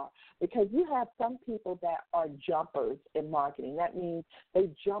you are, because you have some people that are jumpers in marketing. That means they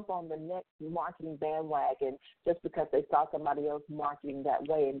jump on the next marketing bandwagon just because they saw somebody else marketing that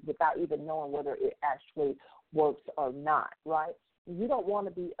way and without even knowing whether it actually works or not, right? You don't want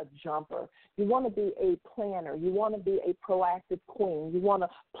to be a jumper. You want to be a planner. You want to be a proactive queen. You want to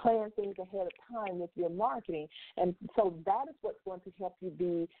plan things ahead of time with your marketing. And so that is what's going to help you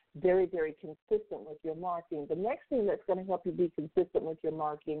be very, very consistent with your marketing. The next thing that's going to help you be consistent with your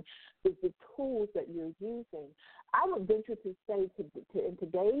marketing is the tools that you're using. I would venture to say in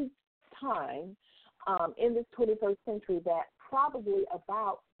today's time, in this 21st century, that probably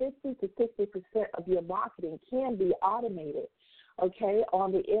about 50 to 60% of your marketing can be automated, okay,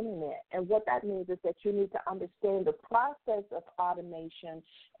 on the internet. And what that means is that you need to understand the process of automation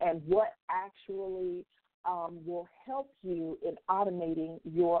and what actually will help you in automating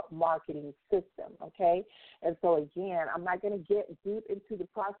your marketing system, okay? And so, again, I'm not going to get deep into the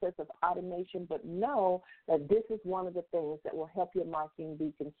process of automation, but know that this is one of the things that will help your marketing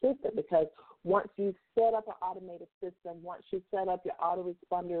be consistent, because once you set up an automated system, once you set up your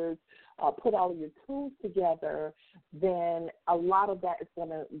autoresponders, put all of your tools together, then a lot of that is going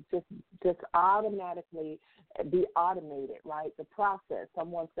to just automatically be automated, right? The process.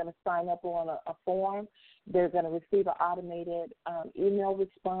 Someone's going to sign up on a form. They're going to receive an automated email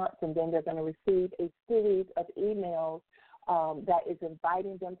response, and then they're going to receive a series of emails that is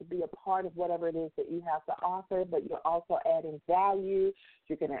inviting them to be a part of whatever it is that you have to offer, but you're also adding value.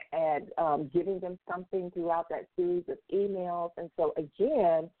 You're going to add giving them something throughout that series of emails. And so,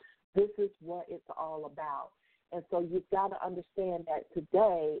 again, this is what it's all about. And so you've got to understand that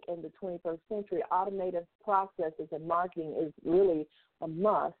today in the 21st century, automated processes and marketing is really a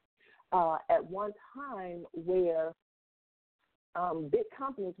must. At one time where big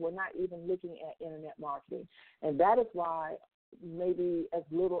companies were not even looking at internet marketing. And that is why maybe as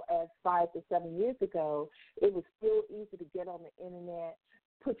little as 5 to 7 years ago, it was still easy to get on the internet,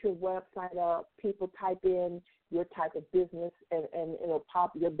 put your website up, people type in your type of business, and it'll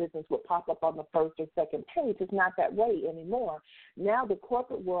your business will pop up on the first or second page. It's not that way anymore. Now the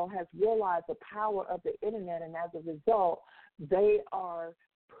corporate world has realized the power of the internet, and as a result, they are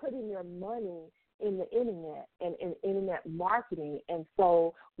putting their money in the internet and in internet marketing. And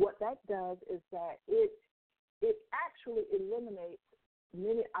so what that does is that it actually eliminates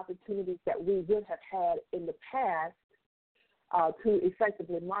many opportunities that we would have had in the past to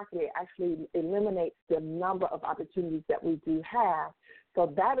effectively market. It actually eliminates the number of opportunities that we do have.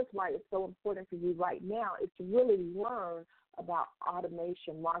 So that is why it's so important for you right now, is to really learn about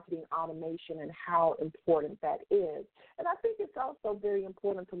automation, marketing automation, and how important that is. And I think it's also very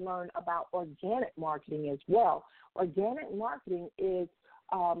important to learn about organic marketing as well. Organic marketing is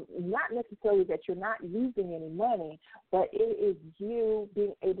not necessarily that you're not using any money, but it is you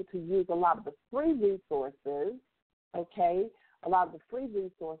being able to use a lot of the free resources, okay, a lot of the free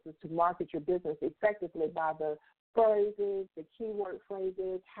resources to market your business effectively by the phrases, the keyword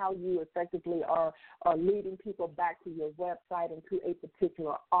phrases, how you effectively are leading people back to your website and to a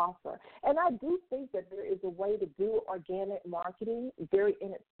particular offer. And I do think that there is a way to do organic marketing very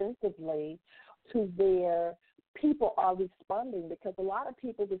inexpensively, to where people are responding, because a lot of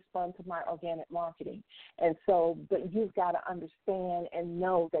people respond to my organic marketing. And so, but you've got to understand and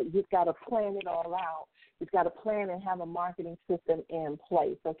know that you've got to plan it all out. You've got to plan and have a marketing system in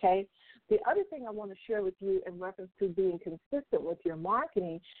place, okay? The other thing I want to share with you in reference to being consistent with your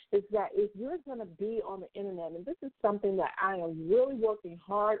marketing is that if you're going to be on the internet, and this is something that I am really working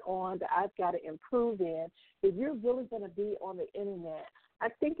hard on, that I've got to improve in, if you're really going to be on the internet, I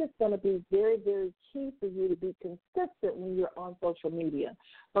think it's going to be very, very key for you to be consistent when you're on social media,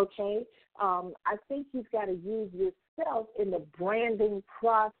 okay? I think you've got to use yourself in the branding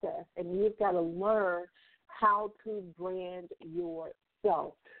process, and you've got to learn how to brand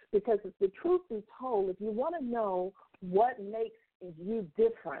yourself. Because if the truth be told, if you want to know what makes you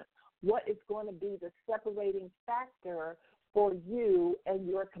different, what is going to be the separating factor for you and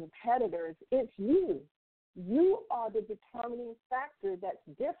your competitors, it's you. You are the determining factor that's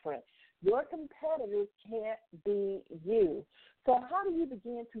different. Your competitors can't be you. So how do you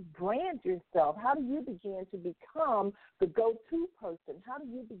begin to brand yourself? How do you begin to become the go-to person? How do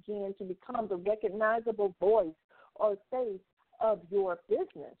you begin to become the recognizable voice or face of your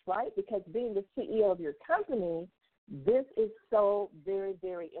business, right? Because being the CEO of your company, this is so very,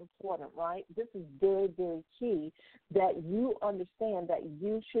 very important, right? This is very, very key that you understand that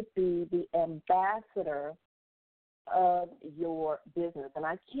you should be the ambassador of your business. And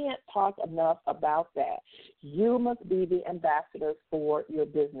I can't talk enough about that. You must be the ambassador for your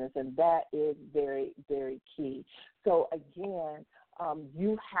business, and that is very, very key. So, again,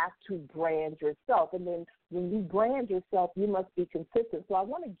 you have to brand yourself. And then when you brand yourself, you must be consistent. So I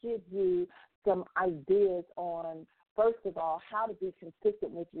want to give you some ideas on, first of all, how to be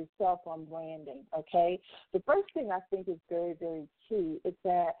consistent with yourself on branding, okay? The first thing I think is very, very key is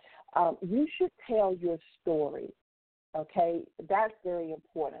that you should tell your story, okay? That's very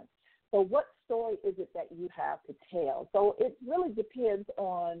important. So what story is it that you have to tell? So it really depends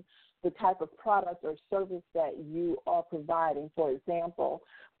on the type of product or service that you are providing. For example,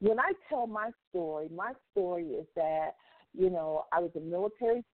 when I tell my story is that, you know, I was a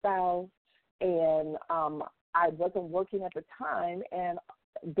military spouse, and I wasn't working at the time, and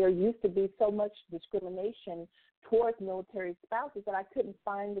there used to be so much discrimination towards military spouses that I couldn't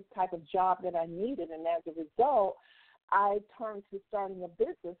find the type of job that I needed. And as a result, I turned to starting a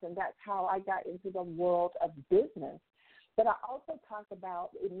business, and that's how I got into the world of business. But I also talk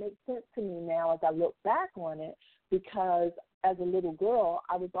about, it makes sense to me now as I look back on it, because as a little girl,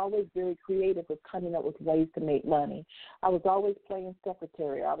 I was always very creative with coming up with ways to make money. I was always playing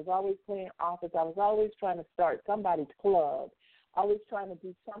secretary. I was always playing office. I was always trying to start somebody's club, always trying to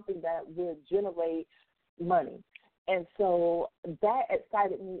do something that would generate money. And so that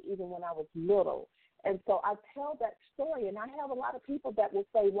excited me even when I was little. And so I tell that story, and I have a lot of people that will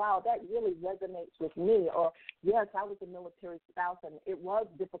say, wow, that really resonates with me. Or, yes, I was a military spouse, and it was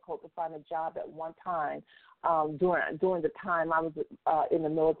difficult to find a job at one time during the time I was in the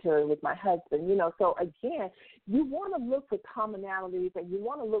military with my husband. You know, so, again, you want to look for commonalities, and you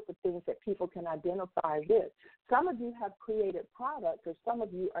want to look for things that people can identify with. Some of you have created products, or some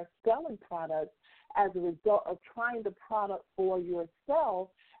of you are selling products as a result of trying the product for yourself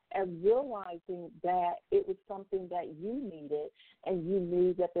and realizing that it was something that you needed, and you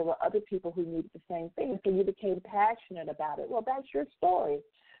knew that there were other people who needed the same thing, so you became passionate about it. Well, that's your story.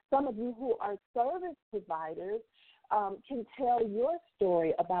 Some of you who are service providers can tell your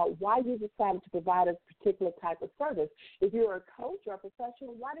story about why you decided to provide a particular type of service. If you're a coach or a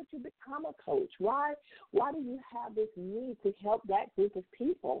professional, why did you become a coach? Why do you have this need to help that group of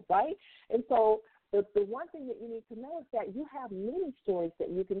people, right? And so the one thing that you need to know is that you have many stories that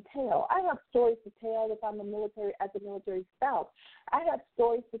you can tell. I have stories to tell if I'm as a military spouse. I have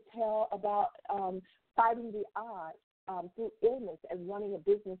stories to tell about fighting the odds through illness and running a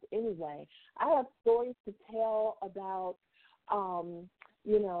business anyway. I have stories to tell about,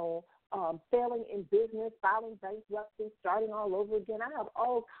 failing in business, filing bankruptcy, starting all over again. I have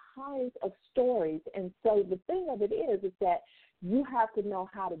all kinds of stories. And so the thing of it is that you have to know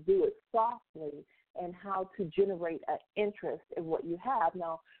how to do it softly and how to generate an interest in what you have.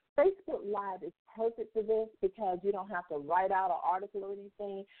 Now, Facebook Live is perfect for this because you don't have to write out an article or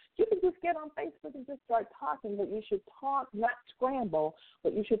anything. You can just get on Facebook and just start talking, but you should talk, not scramble,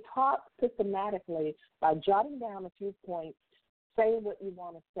 but you should talk systematically by jotting down a few points, saying what you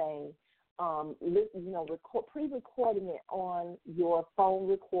want to say, pre-recording it on your phone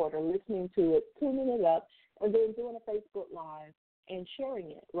recorder, listening to it, tuning it up, and then doing a Facebook Live and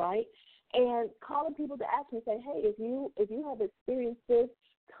sharing it, right? And calling people to ask me, say, hey, if you have experienced this,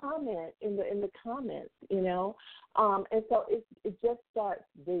 comment in the comments, and so it just starts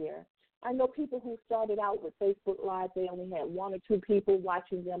there. I know people who started out with Facebook Live, they only had one or two people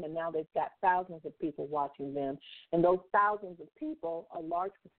watching them, and now they've got thousands of people watching them. And those thousands of people, a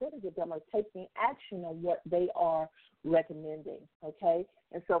large percentage of them are taking action on what they are recommending, okay?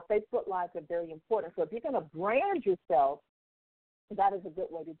 And so Facebook Lives are very important. So if you're going to brand yourself, that is a good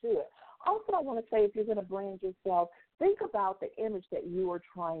way to do it. Also, I want to say if you're going to brand yourself, think about the image that you are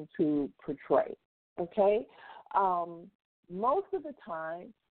trying to portray, okay? Most of the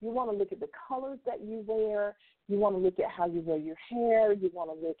time, you want to look at the colors that you wear. You want to look at how you wear your hair. You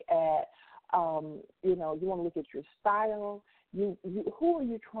want to look at, you want to look at your style. Who are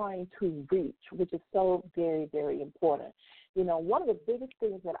you trying to reach, which is so very, very important. One of the biggest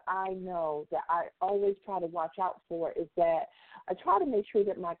things that I know that I always try to watch out for is that I try to make sure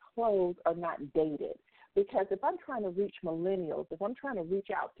that my clothes are not dated. Because if I'm trying to reach millennials, if I'm trying to reach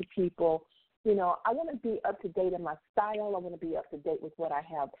out to people, I want to be up to date in my style. I want to be up to date with what I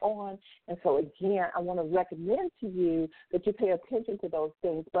have on. And so, again, I want to recommend to you that you pay attention to those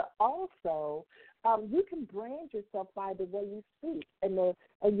things. But also, you can brand yourself by the way you speak, and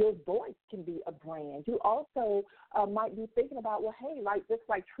your voice can be a brand. You also might be thinking about, well, hey, just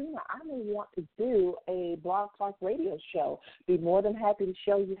like Trina, I may want to do a blog talk radio show. Be more than happy to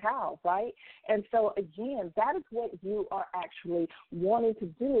show you how, right? And so, again, that is what you are actually wanting to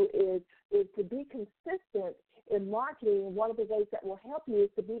do is to be consistent in marketing. One of the ways that will help you is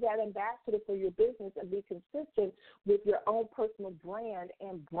to be that ambassador for your business and be consistent with your own personal brand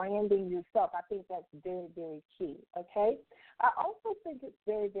and branding yourself. I think that's very, very key, okay? I also think it's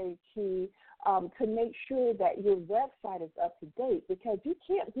very, very key to make sure that your website is up to date because you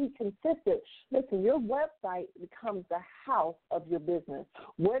can't be consistent. Listen, your website becomes the house of your business.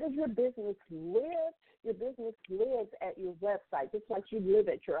 Where does your business live? Your business lives at your website. Just like you live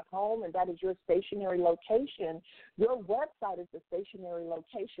at your home and that is your stationary location, your website is the stationary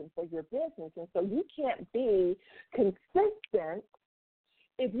location for your business. And so you can't be consistent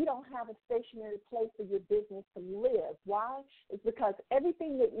if you don't have a stationary place for your business to live. Why? It's because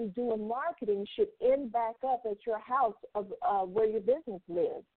everything that you do in marketing should end back up at your house of where your business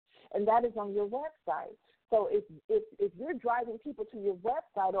lives, and that is on your website. So if you're driving people to your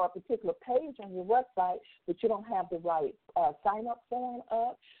website or a particular page on your website, but you don't have the right sign-up form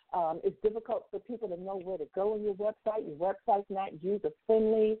up, it's difficult for people to know where to go on your website. Your website's not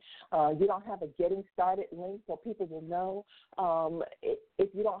user-friendly. You don't have a getting started link so people will know. If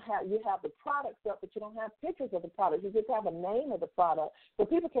you have the products up, but you don't have pictures of the product. You just have a name of the product so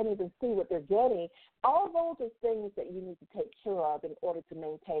people can't even see what they're getting. All those are things that you need to take care of in order to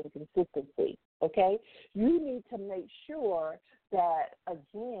maintain consistency, okay? You need to make sure that,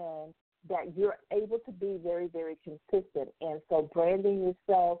 again, that you're able to be very, very consistent. And so branding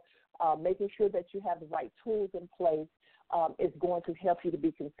yourself, making sure that you have the right tools in place is going to help you to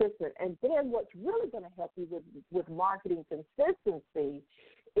be consistent. And then what's really going to help you with marketing consistency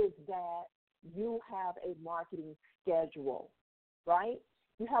is that you have a marketing schedule, right?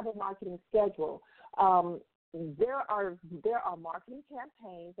 You have a marketing schedule. There are marketing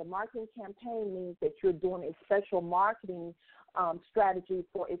campaigns. A marketing campaign means that you're doing a special marketing strategy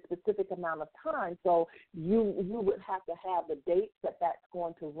for a specific amount of time. So you would have to have the dates that's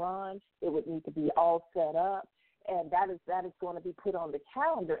going to run. It would need to be all set up, and that is going to be put on the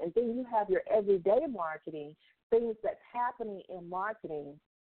calendar. And then you have your everyday marketing, things that's happening in marketing,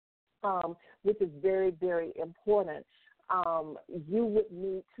 which is very, very important. You would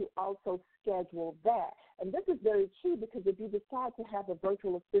need to also schedule that. And this is very key because if you decide to have a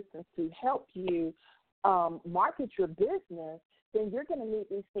virtual assistant to help you market your business, then you're going to need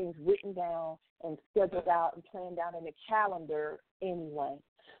these things written down and scheduled out and planned out in a calendar anyway.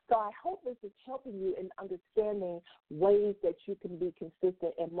 So I hope this is helping you in understanding ways that you can be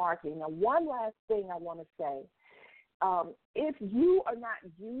consistent in marketing. Now, one last thing I want to say. If you are not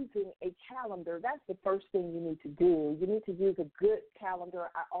using a calendar, that's the first thing you need to do. You need to use a good calendar.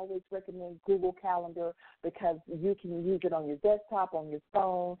 I always recommend Google Calendar because you can use it on your desktop, on your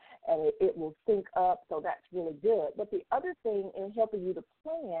phone, and it will sync up, so that's really good. But the other thing in helping you to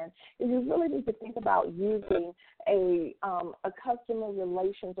plan is you really need to think about using a customer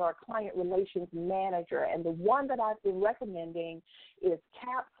relations or a client relations manager. And the one that I've been recommending is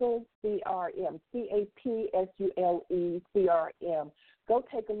Capsule CRM, CAPSULE CRM. Go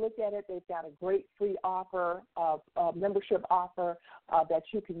take a look at it. They've got a great free offer, membership offer that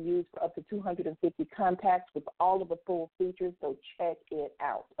you can use for up to 250 contacts with all of the full features, so check it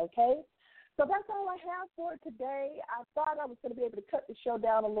out, okay? So that's all I have for today. I thought I was going to be able to cut the show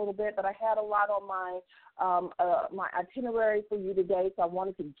down a little bit, but I had a lot on my itinerary for you today, so I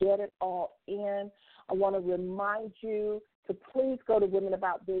wanted to get it all in. I want to remind you to please go to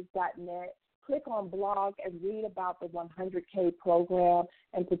womenaboutbiz.net, click on blog, and read about the 100K program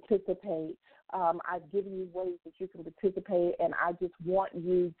and participate. I've given you ways that you can participate, and I just want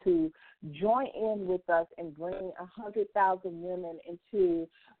you to join in with us and bring 100,000 women into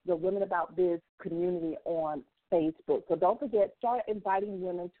the Women About Biz community on Facebook. So don't forget, start inviting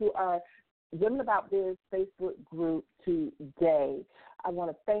women to our Women About Biz Facebook group today. I want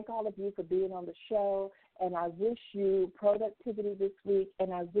to thank all of you for being on the show, and I wish you productivity this week,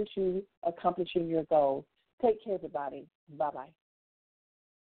 and I wish you accomplishing your goals. Take care, everybody. Bye-bye.